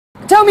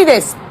Tell me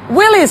this,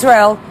 will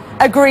Israel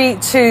agree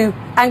to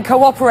and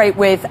cooperate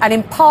with an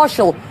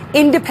impartial,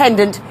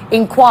 independent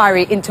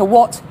inquiry into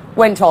what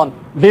went on?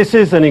 This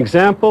is an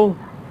example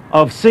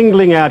of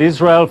singling out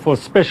Israel for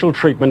special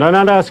treatment. And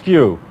I'd ask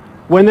you,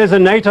 when there's a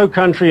NATO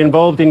country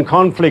involved in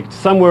conflict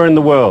somewhere in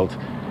the world,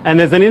 and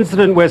there's an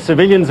incident where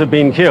civilians have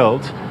been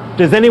killed,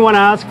 does anyone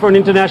ask for an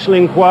international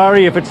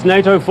inquiry if it's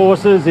NATO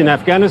forces in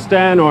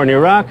Afghanistan or in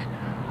Iraq?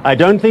 I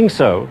don't think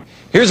so.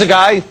 Here's a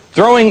guy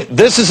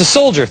this is a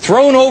soldier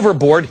thrown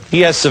overboard.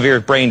 He has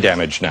severe brain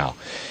damage now.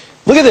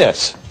 Look at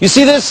this. You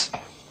see this?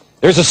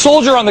 There's a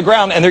soldier on the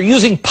ground and they're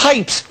using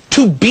pipes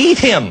to beat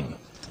him.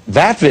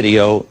 That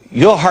video,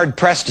 you're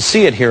hard-pressed to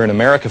see it here in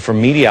America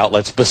from media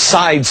outlets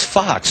besides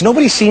Fox.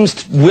 Nobody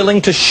seems willing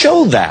to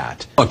show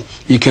that. Look,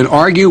 you can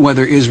argue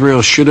whether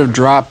Israel should have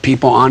dropped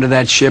people onto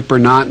that ship or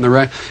not,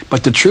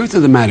 but the truth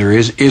of the matter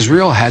is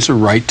Israel has a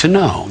right to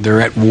know.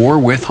 They're at war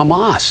with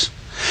Hamas.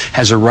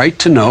 Has a right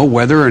to know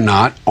whether or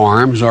not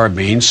arms are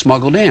being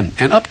smuggled in.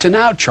 And up to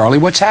now, Charlie,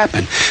 what's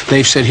happened?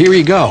 They've said, here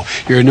you go.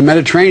 You're in the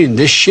Mediterranean.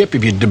 This ship,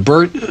 if you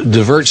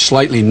divert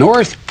slightly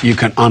north, you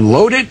can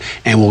unload it,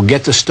 and we'll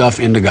get the stuff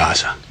into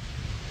Gaza.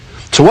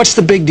 So what's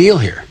the big deal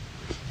here?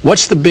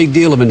 What's the big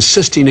deal of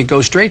insisting it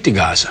go straight to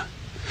Gaza?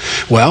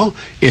 Well,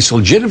 it's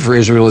legitimate for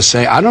Israel to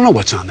say, I don't know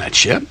what's on that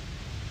ship.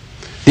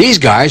 These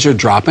guys are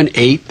dropping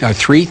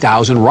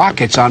 3,000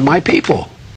 rockets on my people.